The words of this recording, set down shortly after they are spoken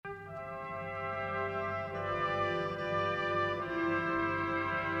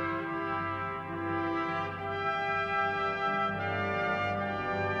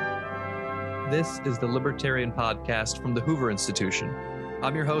This is the Libertarian Podcast from the Hoover Institution.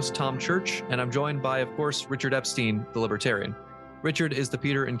 I'm your host, Tom Church, and I'm joined by, of course, Richard Epstein, the Libertarian. Richard is the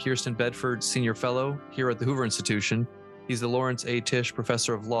Peter and Kirsten Bedford Senior Fellow here at the Hoover Institution. He's the Lawrence A. Tisch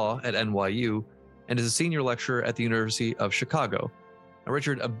Professor of Law at NYU and is a senior lecturer at the University of Chicago. Now,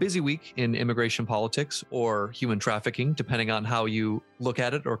 Richard, a busy week in immigration politics or human trafficking, depending on how you look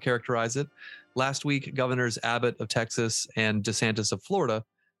at it or characterize it. Last week, Governors Abbott of Texas and DeSantis of Florida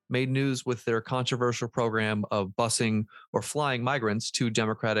made news with their controversial program of busing or flying migrants to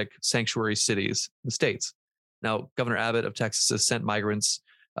Democratic sanctuary cities and states. Now, Governor Abbott of Texas has sent migrants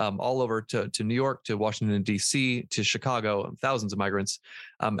all over to New York, to Washington, D.C., to Chicago, thousands of migrants,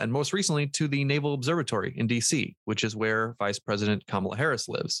 and most recently to the Naval Observatory in D.C., which is where Vice President Kamala Harris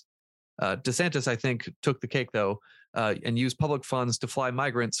lives. DeSantis, I think, took the cake, though, and used public funds to fly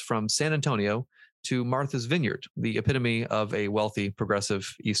migrants from San Antonio to Martha's Vineyard, the epitome of a wealthy,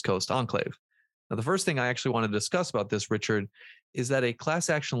 progressive East Coast enclave. Now, the first thing I actually want to discuss about this, Richard, is that a class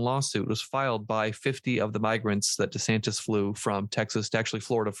action lawsuit was filed by 50 of the migrants that DeSantis flew from Texas to actually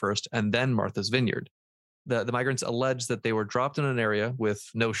Florida first, and then Martha's Vineyard. The migrants alleged that they were dropped in an area with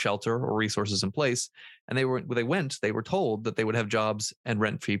no shelter or resources in place, and they were told that they would have jobs and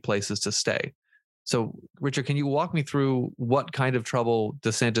rent-free places to stay. So, Richard, can you walk me through what kind of trouble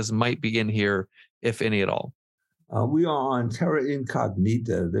DeSantis might be in here, if any at all? We are on terra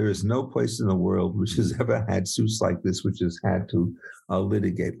incognita. There is no place in the world which has ever had suits like this, which has had to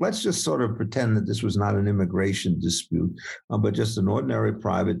litigate. Let's just sort of pretend that this was not an immigration dispute, but just an ordinary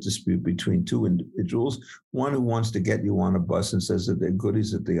private dispute between two individuals, one who wants to get you on a bus and says that they're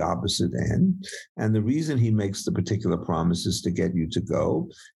goodies at the opposite end. And the reason he makes the particular promise is to get you to go.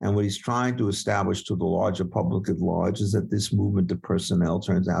 And what he's trying to establish to the larger public at large is that this movement of personnel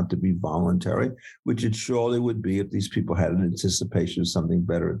turns out to be voluntary, which it surely would be if these people had an anticipation of something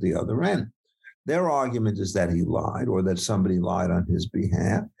better at the other end. Their argument is that he lied or that somebody lied on his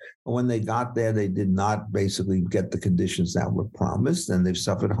behalf. And when they got there, they did not basically get the conditions that were promised, and they've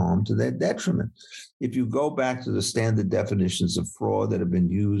suffered harm to their detriment. If you go back to the standard definitions of fraud that have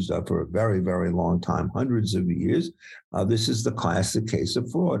been used for a very, very long time, hundreds of years, this is the classic case of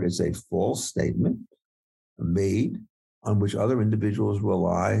fraud. It's a false statement made on which other individuals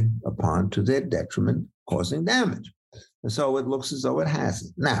rely upon to their detriment, causing damage. And so it looks as though it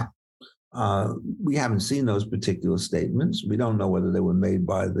hasn't. Now, we haven't seen those particular statements. We don't know whether they were made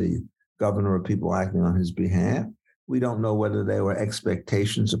by the governor or people acting on his behalf. We don't know whether they were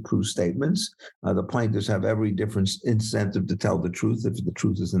expectations of proof statements. The plaintiffs have every different incentive to tell the truth if the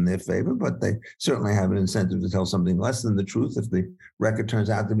truth is in their favor, but they certainly have an incentive to tell something less than the truth if the record turns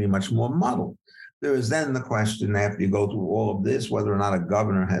out to be much more muddled. There is then the question, after you go through all of this, whether or not a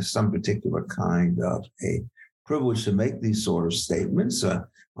governor has some particular kind of a privilege to make these sort of statements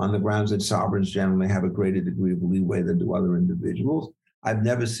on the grounds that sovereigns generally have a greater degree of leeway than do other individuals. I've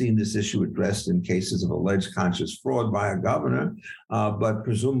never seen this issue addressed in cases of alleged conscious fraud by a governor, but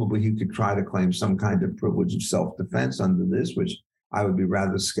presumably he could try to claim some kind of privilege of self-defense under this, which I would be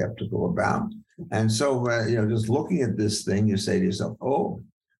rather skeptical about. And so, just looking at this thing, you say to yourself,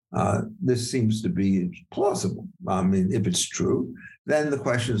 this seems to be plausible. I mean, if it's true, then the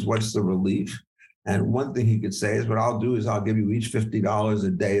question is, what's the relief? And one thing he could say is, what I'll do is I'll give you each $50 a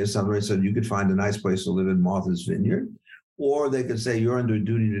day or something so you could find a nice place to live in Martha's Vineyard. Or they could say you're under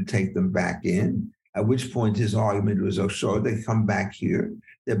duty to take them back in, at which point his argument was, oh, sure, they come back here.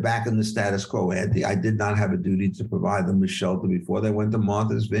 They're back in the status quo ante. I did not have a duty to provide them with shelter before they went to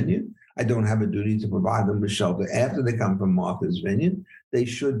Martha's Vineyard. I don't have a duty to provide them with shelter after they come from Martha's Vineyard. They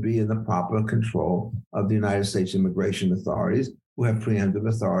should be in the proper control of the United States immigration authorities, who have preemptive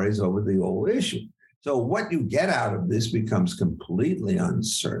authorities over the whole issue. So what you get out of this becomes completely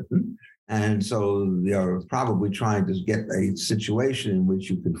uncertain. And so they are probably trying to get a situation in which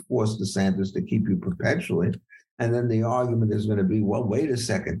you can force DeSantis to keep you perpetually. And then the argument is going to be, well, wait a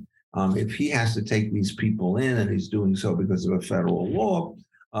second. If he has to take these people in and he's doing so because of a federal law,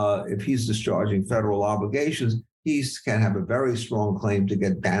 if he's discharging federal obligations, he can have a very strong claim to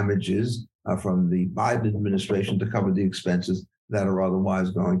get damages from the Biden administration to cover the expenses that are otherwise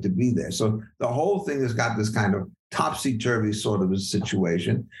going to be there. So the whole thing has got this kind of topsy-turvy sort of a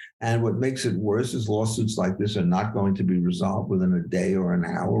situation. And what makes it worse is lawsuits like this are not going to be resolved within a day or an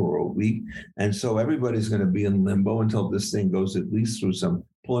hour or a week. And so everybody's going to be in limbo until this thing goes at least through some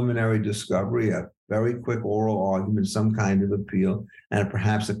preliminary discovery, a very quick oral argument, some kind of appeal, and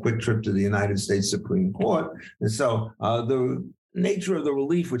perhaps a quick trip to the United States Supreme Court. And so the nature of the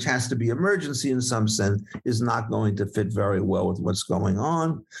relief, which has to be emergency in some sense, is not going to fit very well with what's going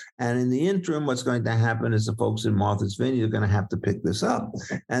on. And in the interim, what's going to happen is the folks in Martha's Vineyard are going to have to pick this up.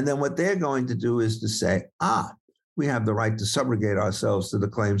 And then what they're going to do is to say, we have the right to subrogate ourselves to the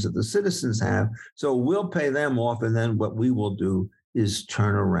claims that the citizens have. So we'll pay them off. And then what we will do is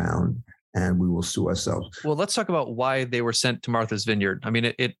turn around and we will sue ourselves. Well, let's talk about why they were sent to Martha's Vineyard. I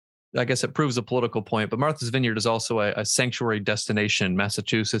mean, I guess it proves a political point, but Martha's Vineyard is also a sanctuary destination.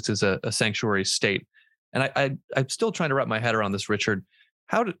 Massachusetts is a sanctuary state. And I'm still trying to wrap my head around this, Richard.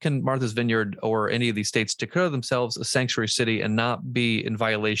 How can Martha's Vineyard or any of these states declare themselves a sanctuary city and not be in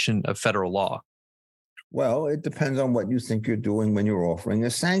violation of federal law? Well, it depends on what you think you're doing when you're offering a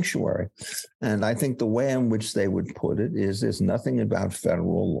sanctuary. And I think the way in which they would put it is there's nothing about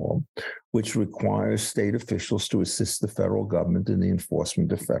federal law which requires state officials to assist the federal government in the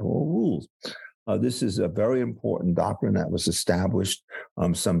enforcement of federal rules. This is a very important doctrine that was established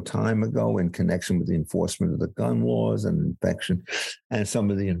some time ago in connection with the enforcement of the gun laws and infection and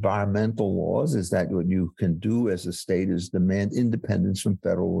some of the environmental laws, is that what you can do as a state is demand independence from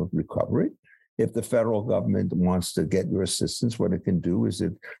federal recovery. If the federal government wants to get your assistance, what it can do is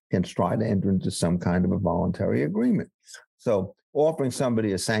it can try to enter into some kind of a voluntary agreement. So offering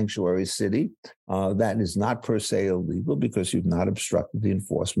somebody a sanctuary city, that is not per se illegal because you've not obstructed the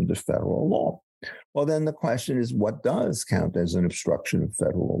enforcement of federal law. Well, then the question is, what does count as an obstruction of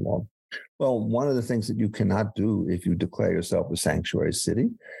federal law? Well, one of the things that you cannot do if you declare yourself a sanctuary city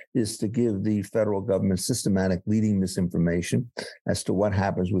is to give the federal government systematic leading misinformation as to what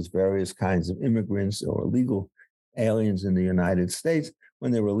happens with various kinds of immigrants or illegal aliens in the United States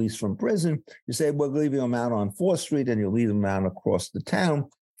when they're released from prison. You say, we're leaving them out on 4th Street, and you leave them out across the town.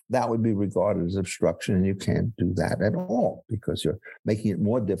 That would be regarded as obstruction, and you can't do that at all because you're making it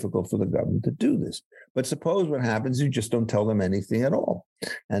more difficult for the government to do this. But suppose what happens, you just don't tell them anything at all,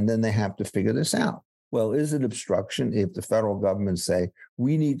 and then they have to figure this out. Well, is it obstruction if the federal government say,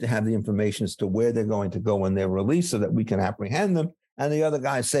 we need to have the information as to where they're going to go when they're released so that we can apprehend them? And the other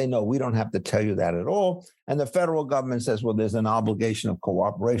guys say, no, we don't have to tell you that at all. And the federal government says, well, there's an obligation of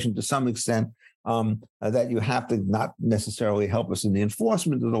cooperation to some extent, that you have to not necessarily help us in the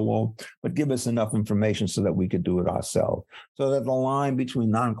enforcement of the law, but give us enough information so that we could do it ourselves. So that the line between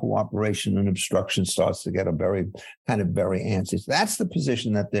non-cooperation and obstruction starts to get a very antsy. So that's the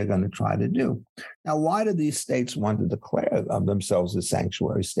position that they're going to try to do. Now, why do these states want to declare themselves as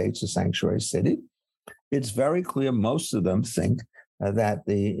sanctuary states, a sanctuary city? It's very clear most of them think that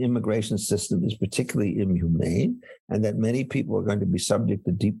the immigration system is particularly inhumane and that many people are going to be subject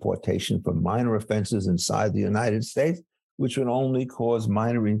to deportation for minor offenses inside the United States, which would only cause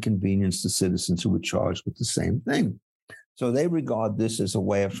minor inconvenience to citizens who were charged with the same thing. So they regard this as a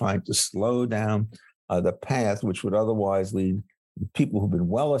way of trying to slow down the path, which would otherwise lead people who've been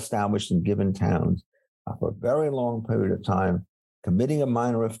well established in given towns for a very long period of time, committing a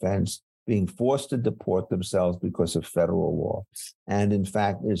minor offense, being forced to deport themselves because of federal law. And in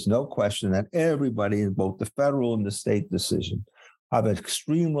fact, there's no question that everybody in both the federal and the state decision have an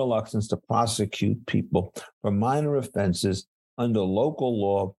extreme reluctance to prosecute people for minor offenses under local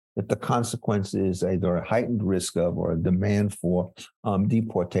law if the consequence is either a heightened risk of or a demand for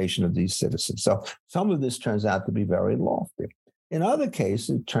deportation of these citizens. So some of this turns out to be very lofty. In other cases,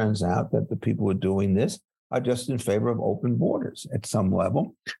 it turns out that the people who are doing this are just in favor of open borders at some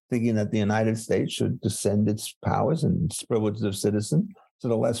level, thinking that the United States should descend its powers and its privileges of citizens to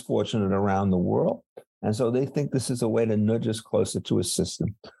the less fortunate around the world. And so they think this is a way to nudge us closer to a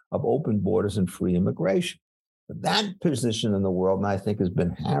system of open borders and free immigration. But that position in the world, and I think, has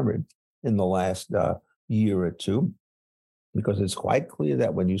been hammered in the last year or two, because it's quite clear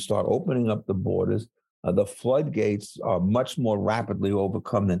that when you start opening up the borders, the floodgates are much more rapidly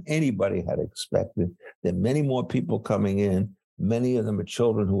overcome than anybody had expected. There are many more people coming in. Many of them are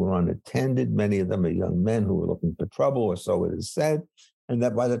children who are unattended. Many of them are young men who are looking for trouble, or so it is said. And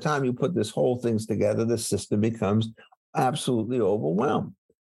that by the time you put this whole thing together, the system becomes absolutely overwhelmed.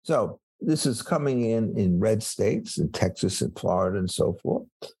 So this is coming in red states, in Texas and Florida and so forth.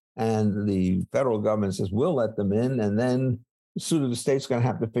 And the federal government says, we'll let them in. And then soon the state's going to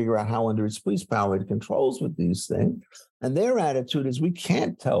have to figure out how under its police power it controls with these things. And their attitude is, we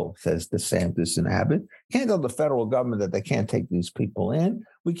can't tell, says DeSantis and Abbott, can't tell the federal government that they can't take these people in.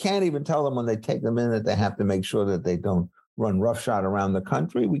 We can't even tell them when they take them in that they have to make sure that they don't run roughshod around the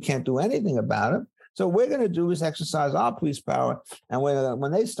country. We can't do anything about it. So what we're going to do is exercise our police power. And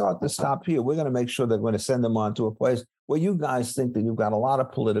when they start to stop here, we're going to make sure they're going to send them on to a place where you guys think that you've got a lot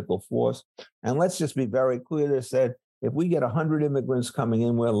of political force. And let's just be very clear, they said, if we get 100 immigrants coming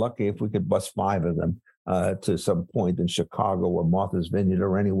in, we're lucky if we could bust 5 of them. to some point in Chicago or Martha's Vineyard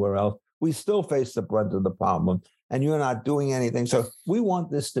or anywhere else, we still face the brunt of the problem. And you're not doing anything. So we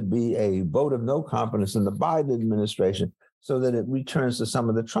want this to be a vote of no confidence in the Biden administration so that it returns to some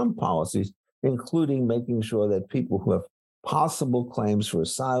of the Trump policies, including making sure that people who have possible claims for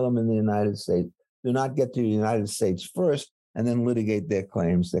asylum in the United States do not get to the United States first and then litigate their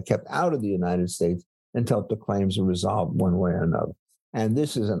claims. They're kept out of the United States until the claims are resolved one way or another. And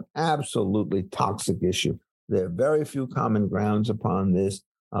this is an absolutely toxic issue. There are very few common grounds upon this,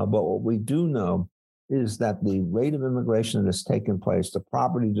 but what we do know is that the rate of immigration that has taken place, the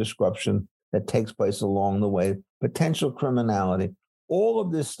property disruption that takes place along the way, potential criminality, all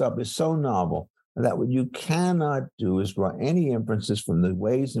of this stuff is so novel that what you cannot do is draw any inferences from the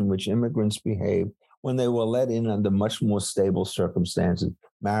ways in which immigrants behave when they were let in under much more stable circumstances,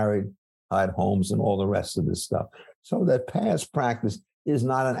 married, had homes, and all the rest of this stuff. So that past practice is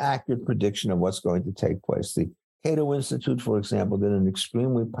not an accurate prediction of what's going to take place. The Cato Institute, for example, did an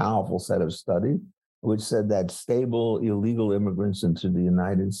extremely powerful set of studies which said that stable illegal immigrants into the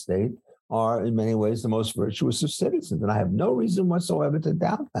United States are in many ways the most virtuous of citizens. And I have no reason whatsoever to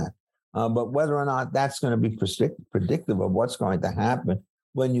doubt that. But whether or not that's going to be predictive of what's going to happen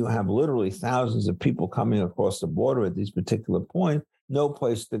when you have literally thousands of people coming across the border at these particular points, no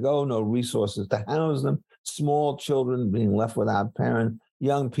place to go, no resources to house them, small children being left without parents,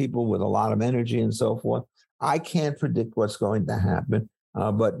 young people with a lot of energy and so forth. I can't predict what's going to happen,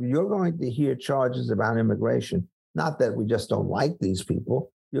 but you're going to hear charges about immigration. Not that we just don't like these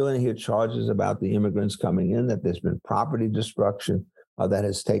people. You're going to hear charges about the immigrants coming in, that there's been property destruction that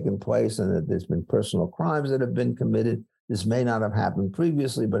has taken place and that there's been personal crimes that have been committed. This may not have happened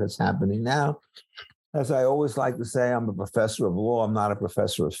previously, but it's happening now. As I always like to say, I'm a professor of law. I'm not a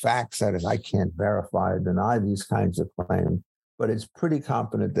professor of facts. That is, I can't verify or deny these kinds of claims, but it's pretty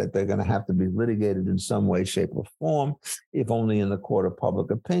confident that they're going to have to be litigated in some way, shape, or form, if only in the court of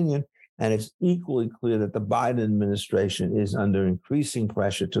public opinion. And it's equally clear that the Biden administration is under increasing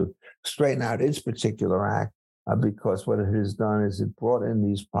pressure to straighten out its particular act, because what it has done is it brought in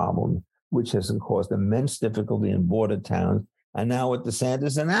these problems, which has caused immense difficulty in border towns. And now what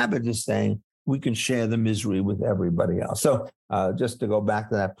DeSantis and Abbott is saying, we can share the misery with everybody else. So just to go back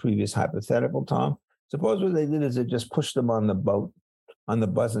to that previous hypothetical, Tom, suppose what they did is they just pushed them on the boat, on the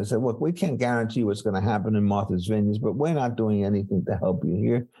bus, and they said, look, we can't guarantee what's going to happen in Martha's Vineyard, but we're not doing anything to help you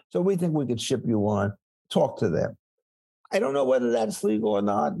here. So we think we could ship you on, talk to them. I don't know whether that's legal or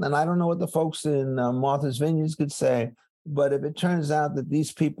not, and I don't know what the folks in Martha's Vineyards could say, but if it turns out that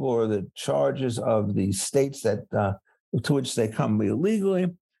these people are the charges of the states that to which they come illegally,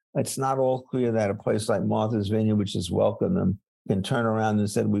 it's not all clear that a place like Martha's Vineyard, which has welcomed them, can turn around and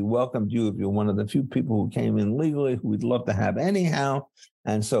say, we welcomed you if you're one of the few people who came in legally, who we'd love to have anyhow.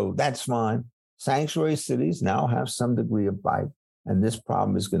 And so that's fine. Sanctuary cities now have some degree of bite, and this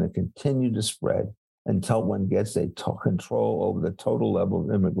problem is going to continue to spread until one gets a control over the total level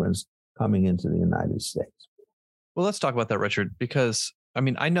of immigrants coming into the United States. Well, let's talk about that, Richard, because I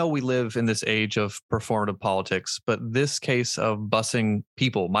mean, I know we live in this age of performative politics, but this case of busing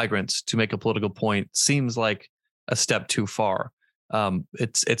people, migrants, to make a political point seems like a step too far.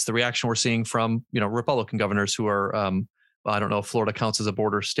 It's the reaction we're seeing from, Republican governors who are, I don't know if Florida counts as a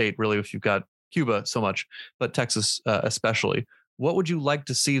border state, really, if you've got Cuba so much, but Texas especially. What would you like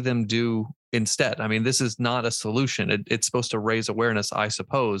to see them do instead? I mean, this is not a solution. It's supposed to raise awareness, I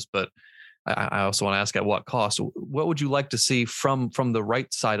suppose, but I also want to ask at what cost. What would you like to see from the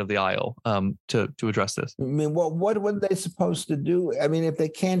right side of the aisle to address this? I mean, what are they supposed to do? I mean, if they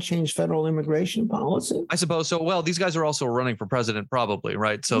can't change federal immigration policy? I suppose so. Well, these guys are also running for president, probably,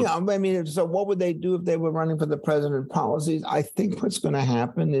 right? So yeah, I mean, so what would they do if they were running for the president policies? I think what's going to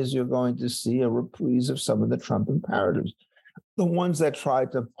happen is you're going to see a reprise of some of the Trump imperatives. The ones that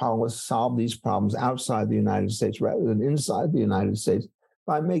tried to solve these problems outside the United States rather than inside the United States,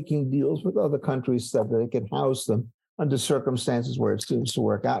 by making deals with other countries so that they can house them under circumstances where it seems to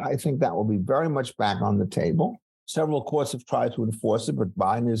work out. I think that will be very much back on the table. Several courts have tried to enforce it, but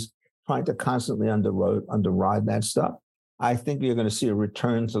Biden is trying to constantly underride that stuff. I think you're going to see a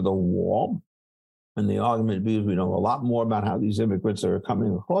return to the wall. And the argument is we know a lot more about how these immigrants are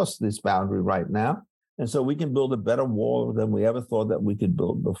coming across this boundary right now. And so we can build a better wall than we ever thought that we could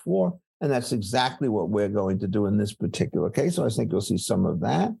build before. And that's exactly what we're going to do in this particular case. So I think you'll see some of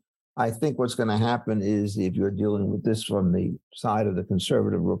that. I think what's going to happen is if you're dealing with this from the side of the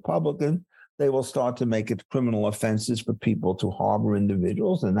conservative Republican, they will start to make it criminal offenses for people to harbor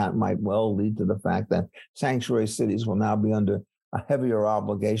individuals. And that might well lead to the fact that sanctuary cities will now be under heavier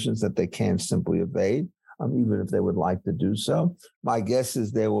obligations that they can't simply evade. even if they would like to do so. My guess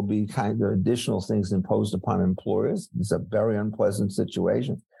is there will be kind of additional things imposed upon employers. It's a very unpleasant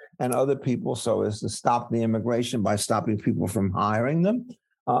situation. And other people, so as to stop the immigration by stopping people from hiring them.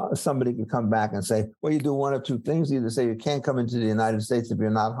 Somebody could come back and say, well, you do one of two things. Either say you can't come into the United States if you're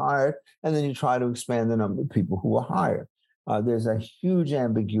not hired, and then you try to expand the number of people who are hired. There's a huge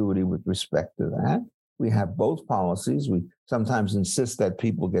ambiguity with respect to that. We have both policies. We sometimes insist that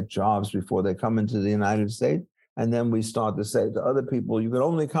people get jobs before they come into the United States. And then we start to say to other people, you can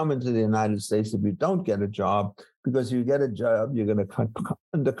only come into the United States if you don't get a job, because if you get a job, you're going to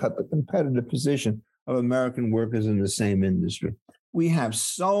undercut the competitive position of American workers in the same industry. We have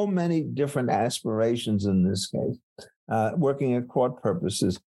so many different aspirations in this case, working at court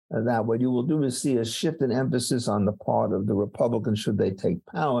purposes, that what you will do is see a shift in emphasis on the part of the Republicans should they take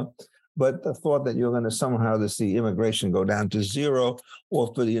power. But the thought that you're going to somehow see immigration go down to zero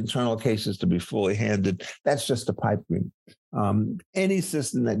or for the internal cases to be fully handed, that's just a pipe dream. Any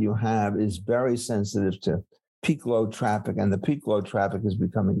system that you have is very sensitive to peak load traffic, and the peak load traffic is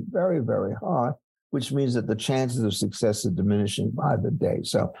becoming very, very high, which means that the chances of success are diminishing by the day.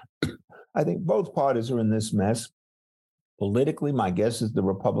 So I think both parties are in this mess. Politically, my guess is the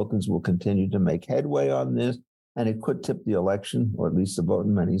Republicans will continue to make headway on this, and it could tip the election, or at least the vote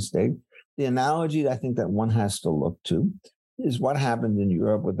in many states. The analogy I think that one has to look to is what happened in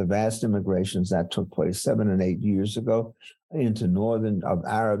Europe with the vast immigrations that took place 7 and 8 years ago into northern of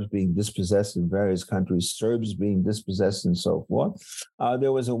Arabs being dispossessed in various countries, Serbs being dispossessed, and so forth.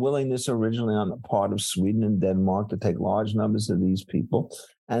 There was a willingness originally on the part of Sweden and Denmark to take large numbers of these people,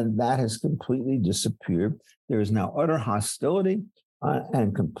 and that has completely disappeared. There is now utter hostility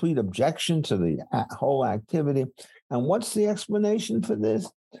and complete objection to the whole activity. And what's the explanation for this?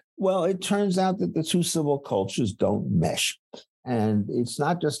 Well, it turns out that the two civil cultures don't mesh. And it's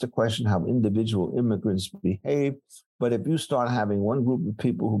not just a question how individual immigrants behave, but if you start having one group of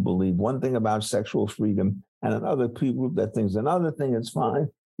people who believe one thing about sexual freedom and another group that thinks another thing is fine,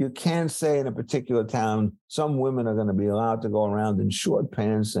 you can't say in a particular town, some women are going to be allowed to go around in short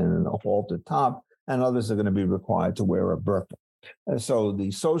pants and a halter top, and others are going to be required to wear a burqa. And so the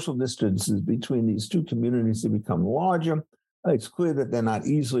social distances between these two communities have become larger. It's clear that they're not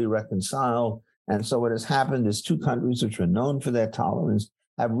easily reconciled. And so what has happened is two countries which are known for their tolerance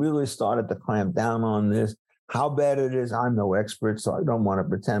have really started to clamp down on this. How bad it is, I'm no expert, so I don't want to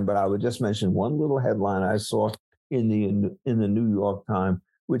pretend, but I would just mention one little headline I saw in the New York Times,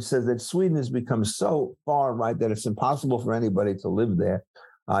 which says that Sweden has become so far right that it's impossible for anybody to live there.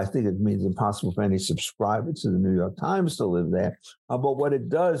 I think it means impossible for any subscriber to the New York Times to live there. But what it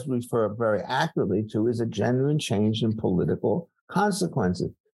does refer very accurately to is a genuine change in political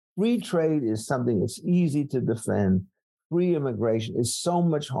consequences. Free trade is something that's easy to defend. Free immigration is so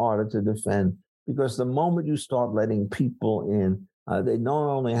much harder to defend, because the moment you start letting people in, they not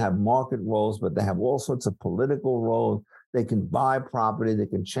only have market roles, but they have all sorts of political roles. They can buy property. They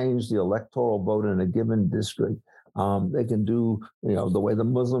can change the electoral vote in a given district. They can do, the way the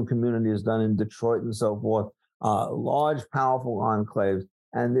Muslim community is done in Detroit and so forth, large, powerful enclaves.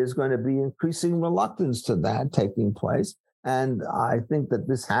 And there's going to be increasing reluctance to that taking place. And I think that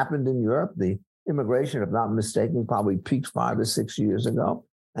this happened in Europe. The immigration, if not mistaken, probably peaked 5 or 6 years ago.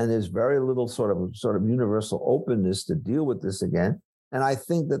 And there's very little sort of universal openness to deal with this again. And I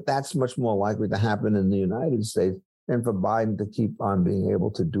think that that's much more likely to happen in the United States than for Biden to keep on being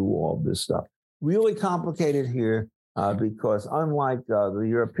able to do all this stuff. Really complicated here because unlike the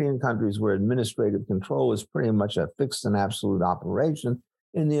European countries where administrative control is pretty much a fixed and absolute operation,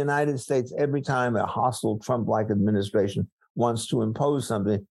 in the United States, every time a hostile Trump-like administration wants to impose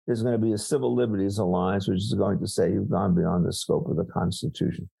something, there's going to be a civil liberties alliance, which is going to say you've gone beyond the scope of the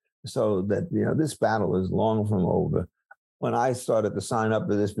Constitution. So that, this battle is long from over. When I started to sign up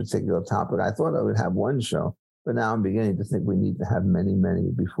for this particular topic, I thought I would have one show, but now I'm beginning to think we need to have many, many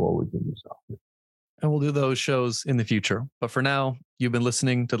before we can resolve it. And we'll do those shows in the future. But for now, you've been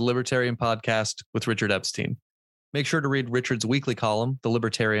listening to the Libertarian Podcast with Richard Epstein. Make sure to read Richard's weekly column, The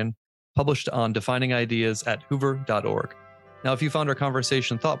Libertarian, published on defining ideas at hoover.org. Now, if you found our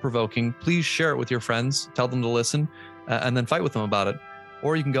conversation thought-provoking, please share it with your friends, tell them to listen, and then fight with them about it.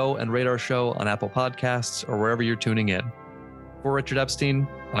 Or you can go and rate our show on Apple Podcasts or wherever you're tuning in. For Richard Epstein,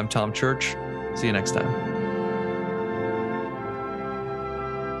 I'm Tom Church. See you next time.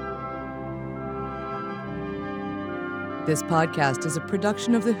 This podcast is a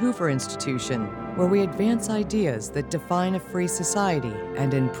production of the Hoover Institution, where we advance ideas that define a free society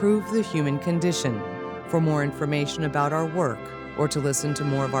and improve the human condition. For more information about our work, or to listen to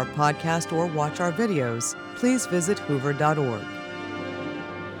more of our podcast or watch our videos, please visit hoover.org.